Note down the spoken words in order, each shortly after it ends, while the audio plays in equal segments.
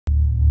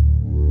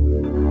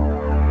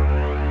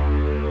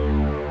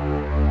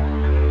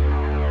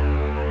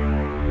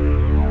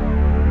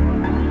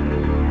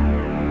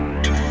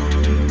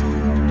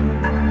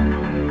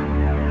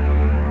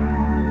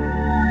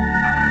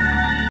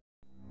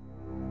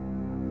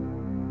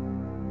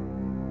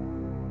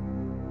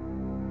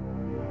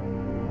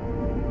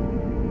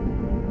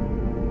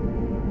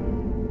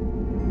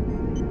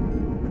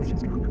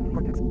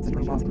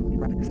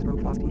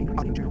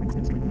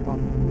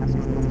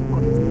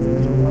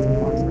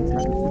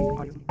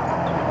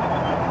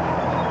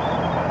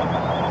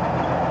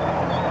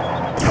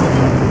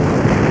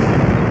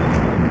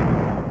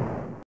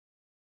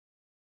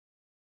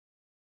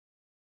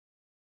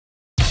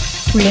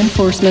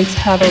Reinforcements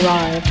have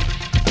arrived.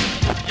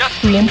 Yes,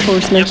 sir.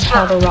 Reinforcements Yes, sir.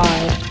 have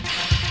arrived.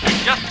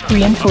 Yes, sir.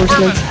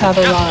 Reinforcements have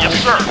Yes, arrived.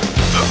 yes, sir.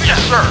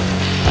 Yes, sir.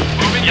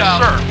 Moving yes,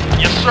 out. Sir.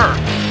 Yes, sir.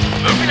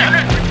 Moving out.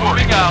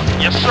 Moving out.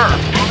 Yes, sir.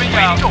 Moving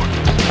out.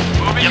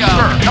 Moving yes, out.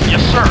 Sir.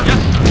 Yes, sir.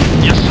 Yes, sir.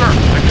 Yes, sir.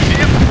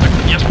 Vehicle.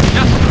 Yes,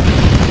 yes, sir.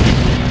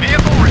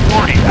 Vehicle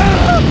reporting.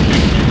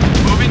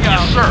 Moving out.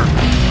 Yes, sir.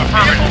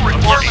 Vehicle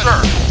reporting. Yes, sir.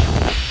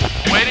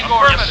 Waiting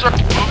orders. Yes, sir.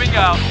 Moving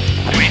out.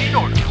 Waiting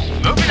orders.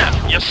 Moving out.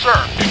 Yes, sir.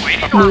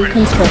 Waiting New orders.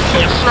 construction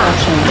Yes, sir.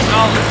 options.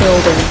 Acknowledged.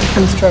 Building.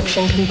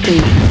 Construction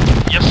complete.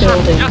 Yes, sir.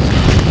 Building. Yes, sir.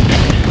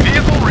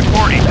 Vehicle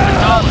reporting.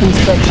 Acknowledged.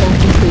 Construction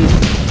complete.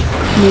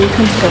 New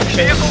construction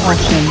Vehicle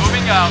options.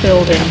 moving out.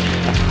 Building.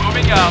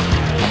 Moving out.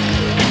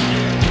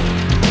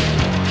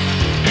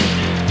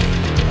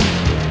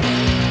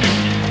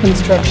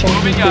 Construction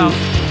Moving complete. out.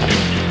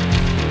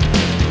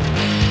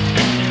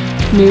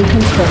 New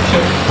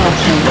construction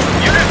options.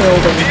 Unit.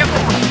 Building.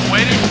 Vehicle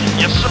waiting.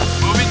 Yes, sir.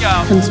 Moving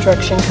out.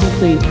 Construction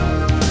complete.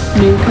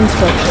 New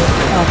construction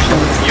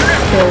options.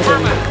 Unit.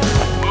 Building.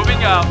 Affirmative.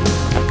 Moving out.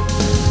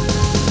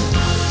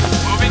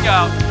 Moving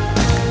out.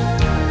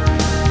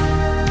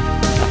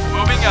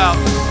 Moving out.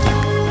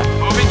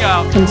 Moving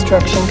out.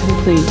 Construction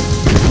complete.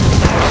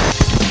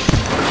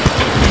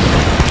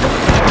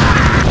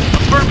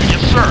 Affirmative.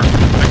 Yes, sir.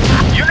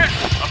 Unit.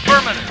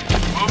 Affirmative.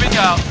 Moving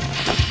out.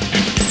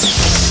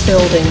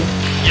 Building.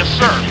 Yes,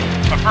 sir.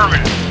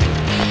 Affirmative.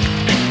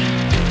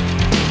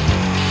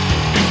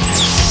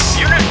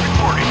 Unit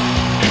reporting.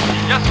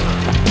 Yes, sir.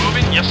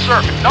 Moving. Yes, sir.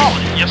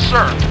 Acknowledged. Yes,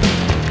 sir.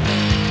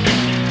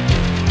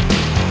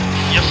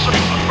 Yes, sir.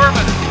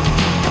 Affirmative.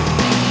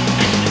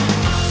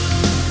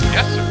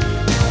 Yes, sir.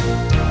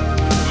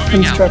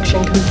 Moving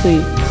Construction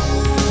complete. out.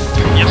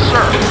 Yes,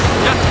 sir.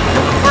 Yes,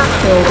 sir.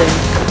 Affirmative. Building.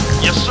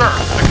 Yes, sir.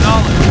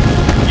 Acknowledged.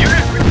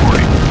 Unit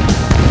reporting.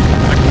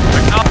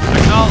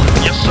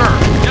 Acknowledged. Yes, sir.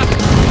 Yes,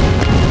 sir.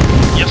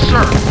 Yes,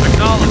 sir.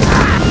 Acknowledged.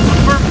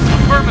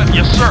 Affirmative.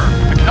 Yes, sir.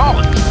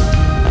 Acknowledged.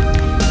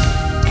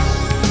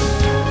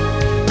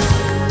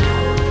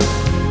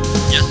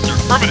 Yes, sir.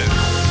 Affirmative.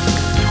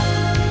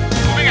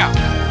 Moving out.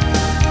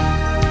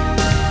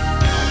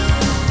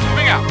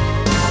 Moving out.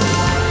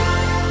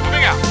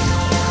 Moving out.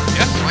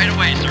 Yes, right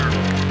away, sir.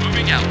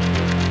 Moving out.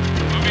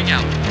 Moving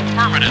out.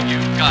 Affirmative. You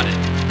got it.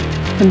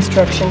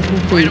 Construction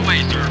complete. Right away,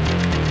 sir.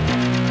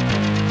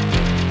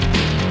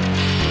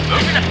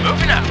 Moving out.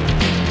 Moving out.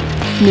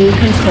 New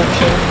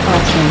construction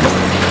options.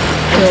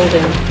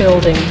 Building.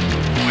 Building.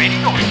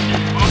 Waiting order.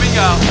 Moving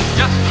out.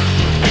 Yes, sir.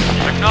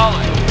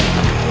 Acknowledged.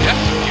 Yes,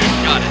 you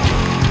got it.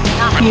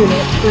 Affirmative.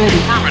 Unit ready.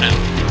 Affirmative.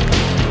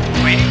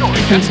 Waiting order.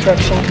 Yes, sir.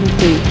 Construction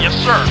complete. Yes,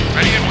 sir.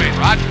 Ready and wait.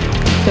 Roger.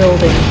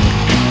 Building.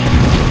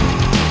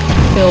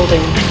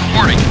 Building.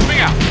 Reporting.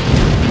 Moving out.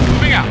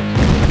 Moving out.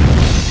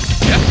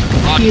 Yes, sir.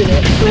 Roger.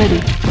 Unit ready.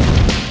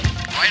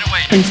 Right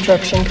away.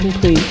 Construction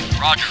complete.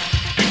 Roger.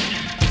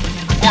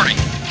 Reporting.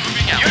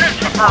 Moving out. Unit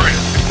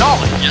affirmative.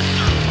 Acknowledged. Yes,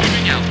 sir.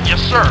 Moving out.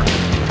 Yes, sir.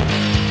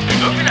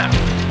 Moving out.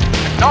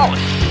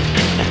 Acknowledged.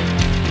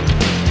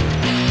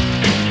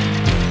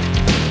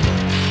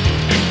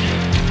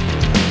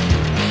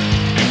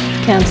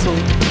 Cancel.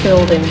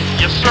 Building.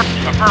 Yes, sir.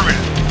 Affirmative.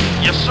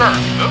 Yes, sir.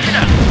 Moving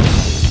out.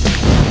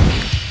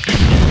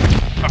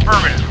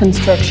 Affirmative.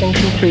 Construction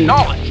complete.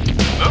 Acknowledged.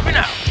 Moving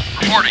out.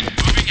 Reporting.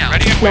 Moving out.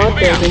 Ready and Not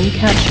moving out. building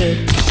captured.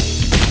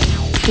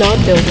 Not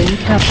building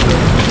captured.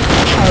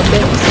 Our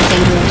base is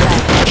under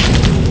attack.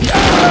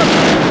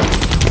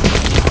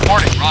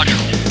 Reporting. Roger.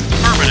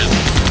 Affirmative.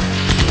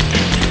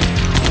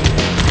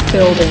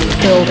 Building.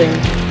 Building.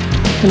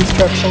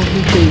 Construction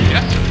complete.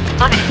 Yes, sir.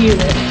 Affirmative.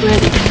 Unit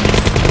ready.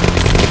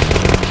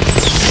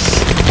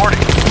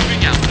 Reporting.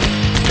 Moving out.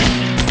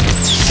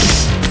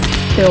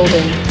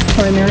 Building.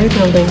 Primary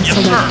building Yes,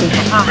 selected. sir.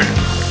 Affirmative.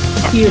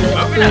 Unit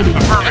Moving ready.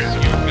 out. Affirmative.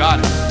 You got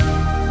it.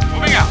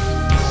 Moving out.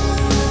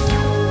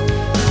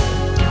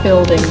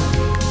 Building.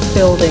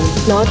 Building.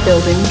 Not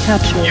building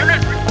captured.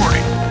 Unit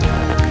reporting.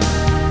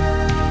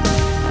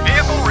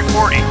 Vehicle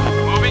reporting.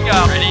 Moving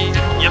out. Ready?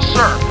 Yes,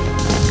 sir.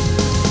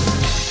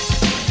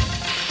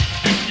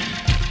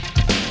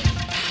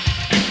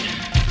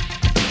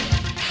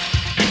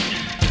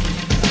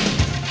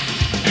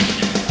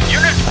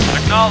 Unit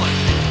acknowledged.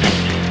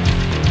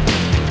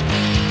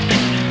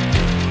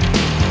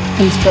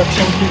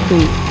 Construction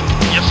complete.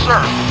 Yes,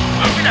 sir.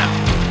 Moving out.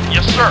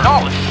 Yes, sir.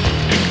 Acknowledged.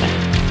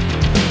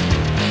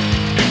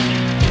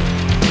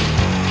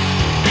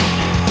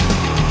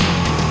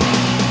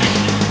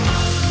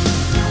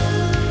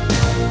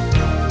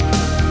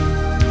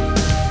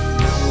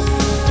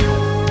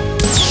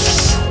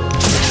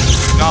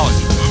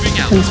 Acknowledged. Moving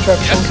out.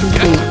 Construction Yes,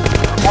 complete.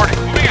 yes. Reporting.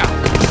 Moving out.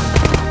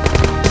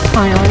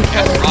 Ion Yes,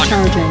 cannon Roger.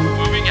 charging.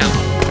 Moving out.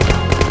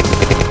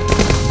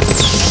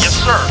 Yes,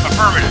 sir.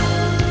 Affirmative.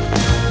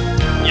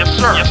 Yes,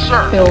 sir. Yes,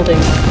 sir. Building.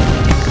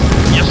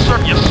 Yes, sir.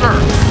 Yes, sir.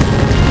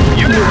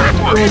 Unit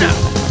report. Ready.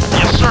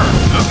 Yes, sir.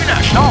 Moving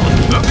out. Acknowledge.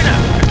 Moving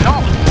out.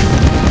 Acknowledge.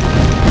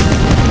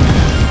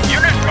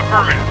 Unit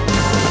affirmative.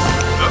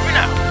 Moving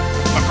out.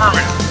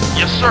 Affirmative.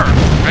 Yes, sir.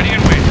 Ready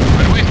and waiting.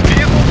 Ready with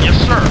vehicle? Yes,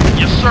 sir.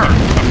 Yes, sir.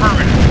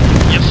 Affirmative.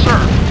 Yes, sir.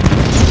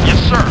 Yes,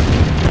 sir.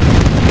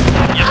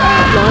 Yes, sir.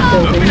 Lot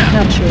building Moving out.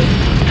 captured.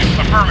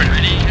 Affirmative.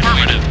 Ready and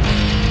affirmative.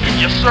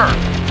 Yes, sir.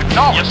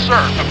 Acknowledge. Yes, sir.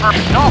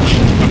 Affirmative. Acknowledge.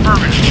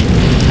 Affirmative.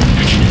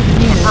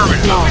 Unit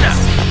Affirmative. Moving out.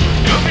 lost.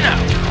 Moving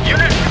out.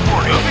 Unit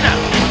reporting. Moving out.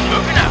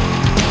 Moving out.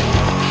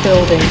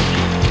 Building.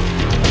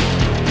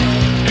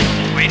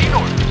 Waiting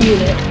order.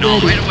 Unit No,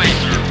 ready. right away,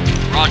 sir.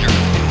 Roger.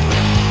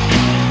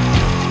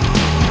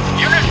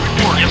 Unit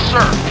report. Yes,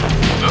 sir.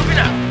 Moving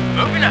out.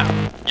 Moving out.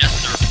 Yes,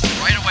 sir.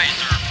 Right away,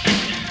 sir.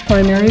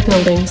 Primary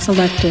building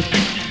selected.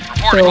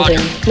 Reporting, Building.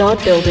 roger.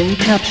 Not building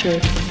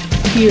captured.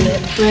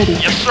 Unit ready.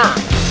 Yes, sir.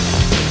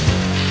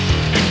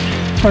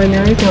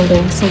 Primary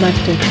building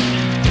selected.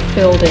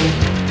 Building.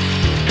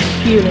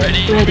 Unit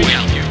ready.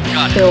 Well, you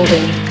got it.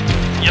 Building.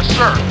 Yes,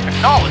 sir.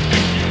 Acknowledge.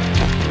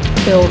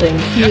 Building.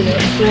 Yes,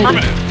 Unit sir. ready.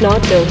 Affirmative.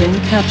 Not building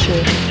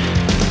captured.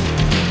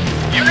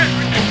 Unit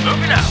report.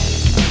 Moving out.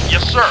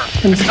 Yes, sir.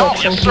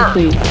 Construction Yes, sir.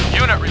 complete.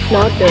 Unit report.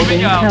 Not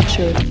building Moving out.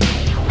 captured.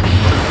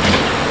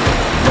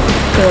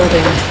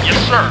 Building. Yes,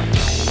 sir.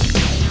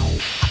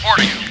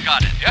 Reporting. You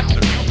got it. Yes,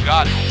 sir. You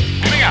got it.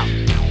 Moving out.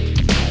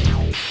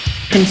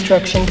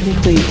 Construction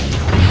complete.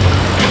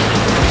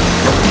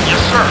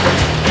 Yes, sir.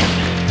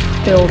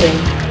 Building.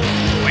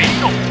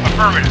 Waiting.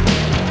 Affirmative.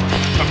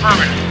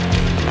 Affirmative.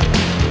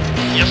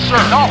 Yes, sir.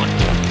 Acknowledge.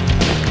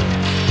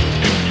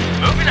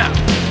 Moving out.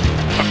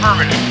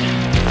 Affirmative.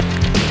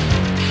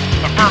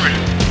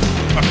 Affirmative.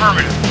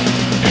 Affirmative.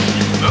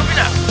 Moving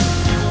out.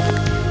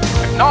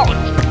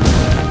 Acknowledge.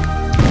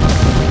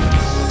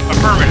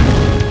 Affirmative.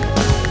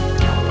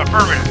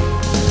 Affirmative.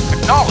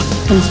 Acknowledge.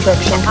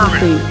 Construction Affirmative.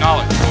 complete.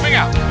 Acknowledge. Moving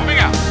out. Moving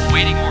out.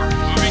 Waiting order.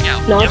 Moving out.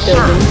 Not Yes,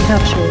 building sir.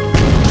 captured.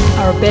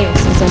 Our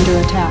base is under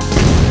attack.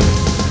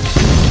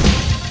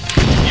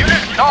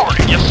 Unit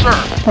acknowledged. Yes, sir.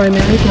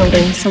 Primary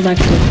building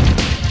selected.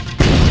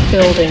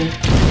 Building.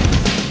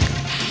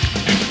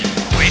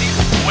 Waiting.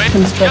 Wait.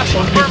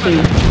 Construction Yes, complete.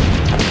 affirmative.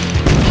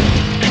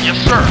 Yes,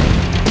 sir.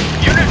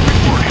 Unit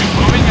reporting.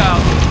 Moving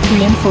out.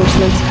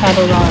 Reinforcements have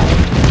arrived.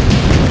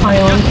 Ion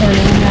Yes, sir.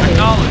 cannon ready.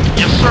 Acknowledged.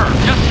 Yes, sir.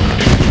 Yes, sir.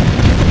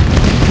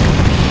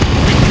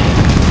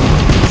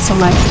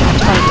 Select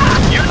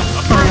target. Unit Ion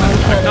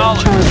affirmative. cannon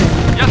Acknowledged. charging.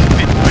 Yes,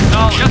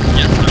 acknowledged. Yes,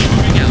 yes, sir.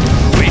 Moving out.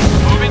 Wait.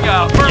 Moving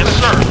out. Yes,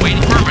 sir.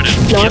 Waiting. Affirmative.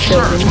 Not Yes,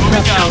 sir. building Moving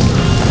out. captured.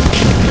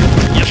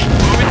 Yes,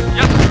 moving.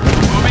 Yes, sir.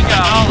 Moving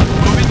out. Acknowledged.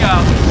 Moving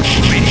out.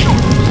 Waiting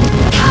orders.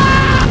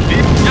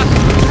 Yes,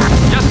 sir.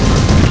 Yes, sir.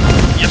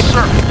 Yes,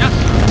 sir. Yes,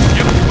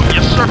 sir.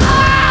 Yes, sir.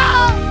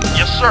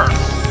 Yes, sir.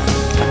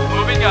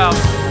 Moving out.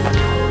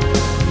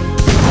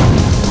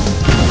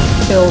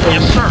 Building.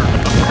 Yes, sir.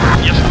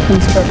 Yes,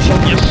 Construction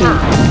yes, sir.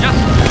 complete. Yes,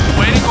 sir.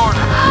 Waiting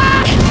order.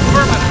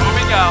 Affirmative.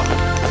 Moving out.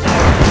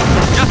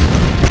 Yes, sir.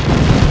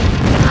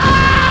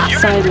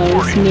 Unit Silos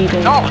reporting. needed.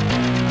 Acknowledged.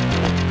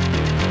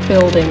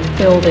 Building.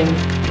 Building.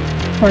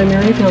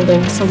 Primary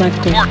building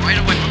selected. Report right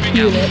away. Moving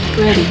out. Unit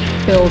ready.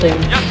 Building.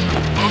 Yes, sir.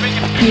 Moving.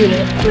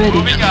 Unit ready.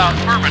 Moving out.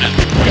 Affirmative.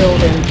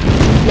 Building.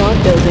 Not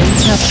building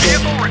captured.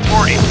 Vehicle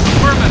reporting.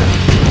 Affirmative.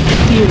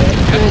 Unit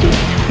ready.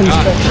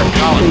 Construction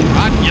complete.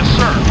 Right. Yes,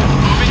 sir.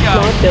 Moving out.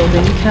 Not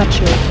building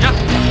captured. Yes,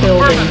 sir.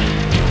 Building. Affirmative.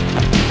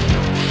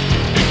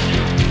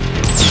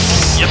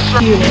 Yes, sir.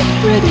 Unit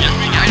ready. Yes,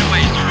 right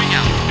away. Moving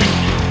out.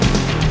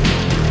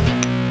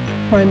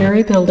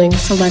 Primary building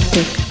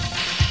selected.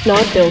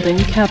 Not building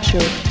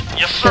captured.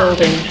 Yes, sir.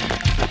 Building.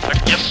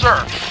 Yes, sir.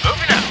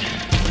 Moving out.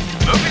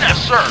 Moving out.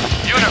 Yes, sir.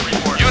 Unit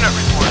report. Unit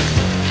report.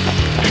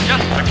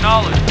 Yes,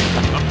 acknowledged.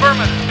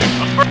 Affirmative.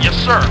 Yes,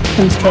 sir.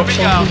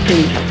 Construction Moving out.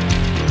 complete.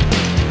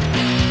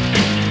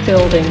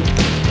 Building.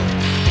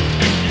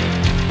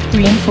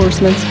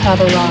 Reinforcements have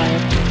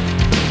arrived.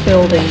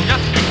 Building.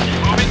 Yes,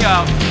 sir. Moving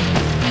out.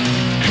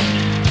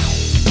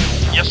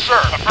 Yes, sir.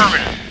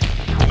 Affirmative.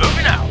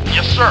 Moving out.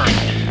 Yes, sir.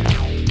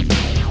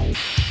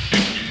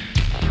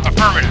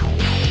 Affirmative.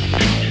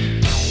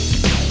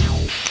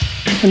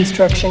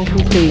 Construction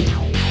complete.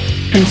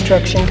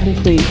 Construction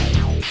complete.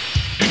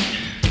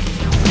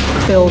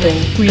 Building.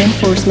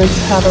 Reinforcements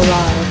have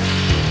arrived.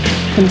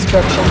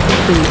 Construction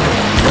complete.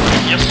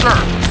 Yes, sir.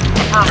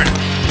 Affirmative.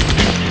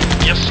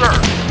 Yes, sir.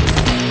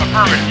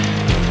 Affirmative.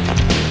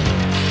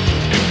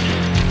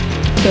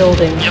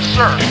 Building. Yes,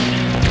 sir.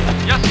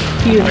 Yes,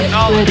 sir. Unit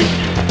Acknowledged. ready.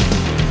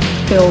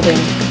 Building.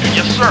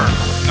 Yes, sir.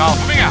 Now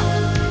moving out.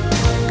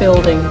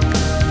 Building.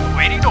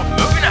 Waiting. No,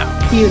 moving out.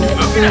 Unit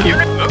Moving out. ready.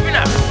 Unit moving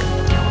out.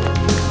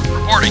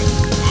 Reporting.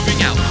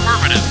 Moving out.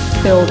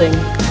 Affirmative. Building.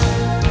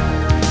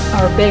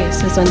 Our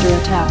base is under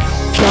attack.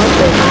 Not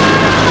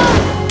building.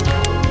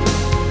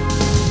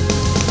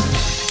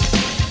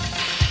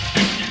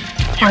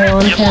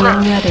 Ion Yes,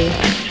 cannon sir. ready.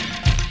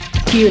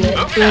 Unit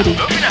Moving ready.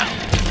 out. Moving out.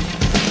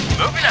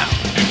 Moving out.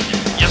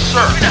 Yes,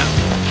 sir. Moving out.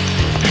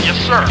 Yes,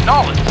 sir.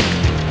 Acknowledged.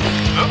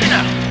 Moving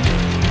out.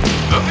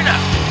 Moving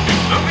out.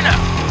 Moving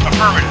out.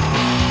 Affirmative.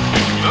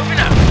 Moving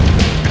out.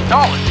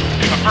 Acknowledge.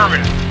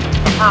 Affirmative.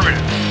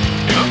 Affirmative.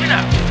 Moving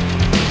out.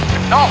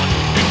 Acknowledge.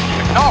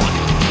 Acknowledge.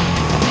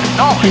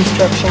 Acknowledge.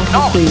 Construction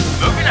Acknowledge. complete.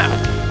 Moving out.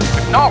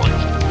 Acknowledge.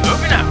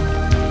 Moving out.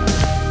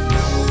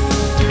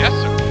 Yes,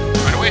 sir.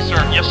 Right away, sir.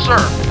 Yes, sir.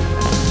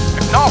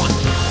 Acknowledge.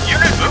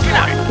 Unit moving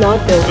out. Not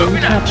building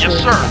Moving out. captured.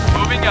 Yes, sir.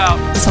 Moving out.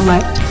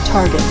 Select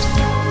target.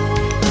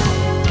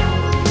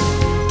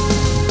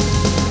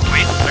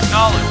 Wait.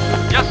 Acknowledge.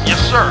 Yes.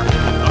 Yes, sir.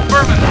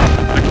 Affirmative.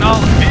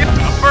 Acknowledge.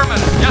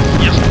 Affirmative. Yes.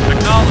 Yes.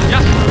 Acknowledge.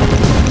 Yes.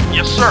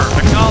 Yes, sir.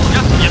 Acknowledge.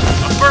 Yes. Yes.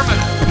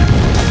 Affirmative.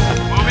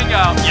 Moving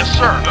out. Yes,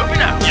 sir.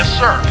 Moving out. Yes,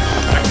 sir.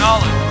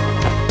 Acknowledge.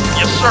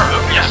 Yes, sir.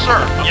 Yes, sir.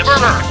 Yes,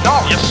 sir.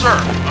 Acknowledge. Yes, sir.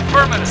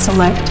 Affirmative.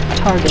 Select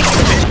target.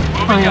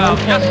 Moving out.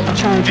 Yes.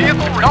 Charging.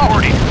 Vehicle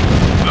reporting.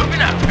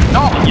 Moving out.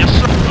 Acknowledge. Yes,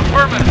 sir.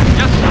 Affirmative.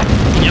 Yes.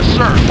 Yes,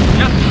 sir.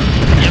 Yes.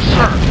 Yes,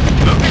 sir.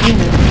 Moving out.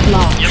 Unit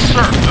lost. Yes,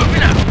 sir.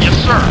 Moving out. Yes,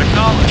 sir.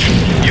 Acknowledge.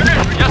 Unit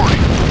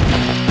reporting.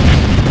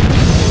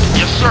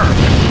 Yes, sir.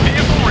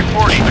 Vehicle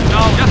reporting.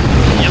 Acknowledge. Yes.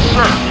 Yes,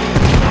 sir.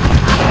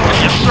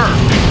 Yes, sir.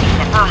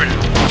 Affirmative.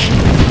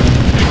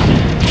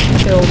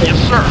 Building. Yes,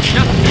 sir.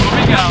 Yes.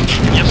 Moving out.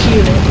 Yes, sir.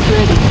 Unit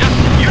ready. Yes.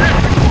 Unit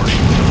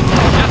reporting.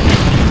 Yes.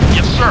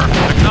 Yes, sir.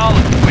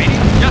 Acknowledge.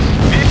 Waiting. Yes.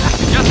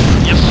 Yes.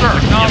 Yes, sir.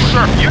 Acknowledge. Yes,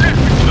 sir. Unit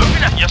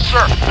moving out. Yes,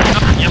 sir.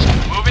 Yes.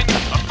 Moving.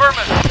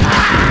 Affirmative.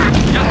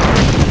 Yes.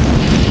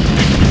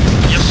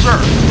 Yes, sir.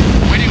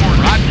 Waiting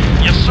order. Roger.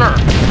 Yes, sir.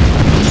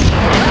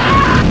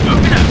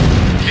 Moving out.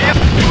 Yes.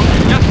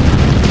 Yes.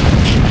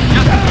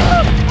 Yes.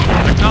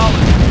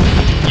 Acknowledge.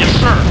 Yes,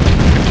 sir.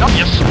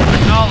 Yes, sir.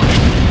 Acknowledge.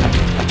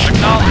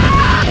 Acknowledge.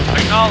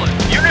 Acknowledge.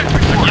 Unit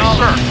reporting. Yes,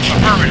 sir.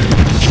 Affirmative.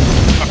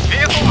 A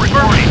vehicle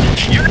reporting.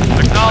 Unit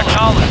acknowledge.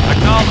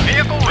 Acknowledge.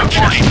 Vehicle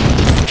reporting.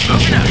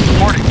 Moving out.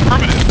 Reporting.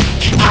 Affirmative.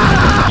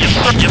 Yes,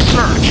 sir. Yes,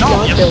 sir.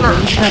 Not Yes, sir.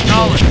 building captured.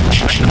 Acknowledge.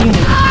 Unit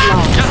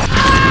lost. Yes.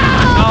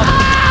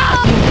 Acknowledge.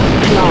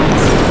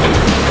 Lost.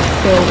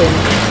 Building.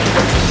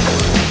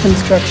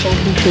 Construction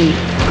complete.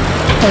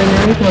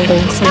 Primary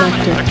building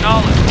selected.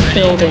 Acknowledge.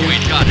 Building.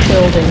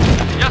 Building.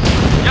 Yes.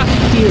 Yes.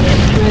 Unit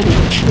ready.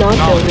 Not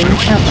building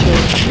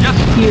captured. Yes.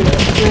 Unit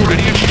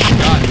ready.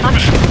 Got it.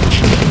 Affirmative.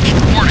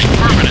 Reporting.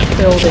 Affirmative.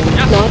 Building.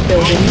 Yes. Not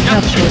building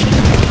captured.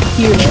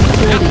 Unit Yes.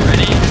 ready.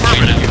 Ready.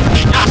 Affirmative.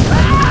 Yes.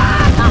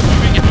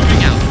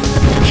 Moving out.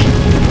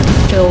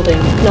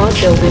 Building. Not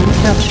building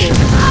captured.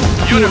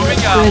 Unit Unit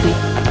moving out. ready.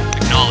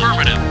 Acknowledge.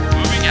 Affirmative.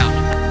 Moving out.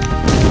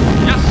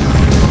 Yes.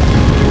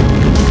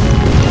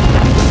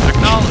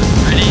 Acknowledge.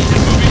 Ready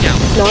and moving out.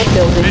 Not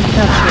building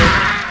captured.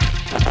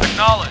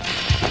 Acknowledge.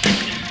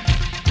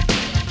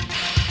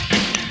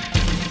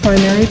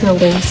 Primary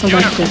building Unit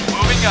selected.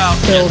 moving out.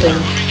 Building.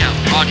 Yes, moving out.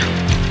 Roger.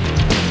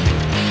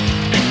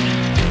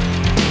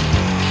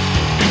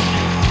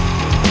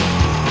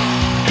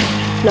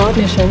 Not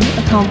mission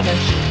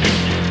accomplished.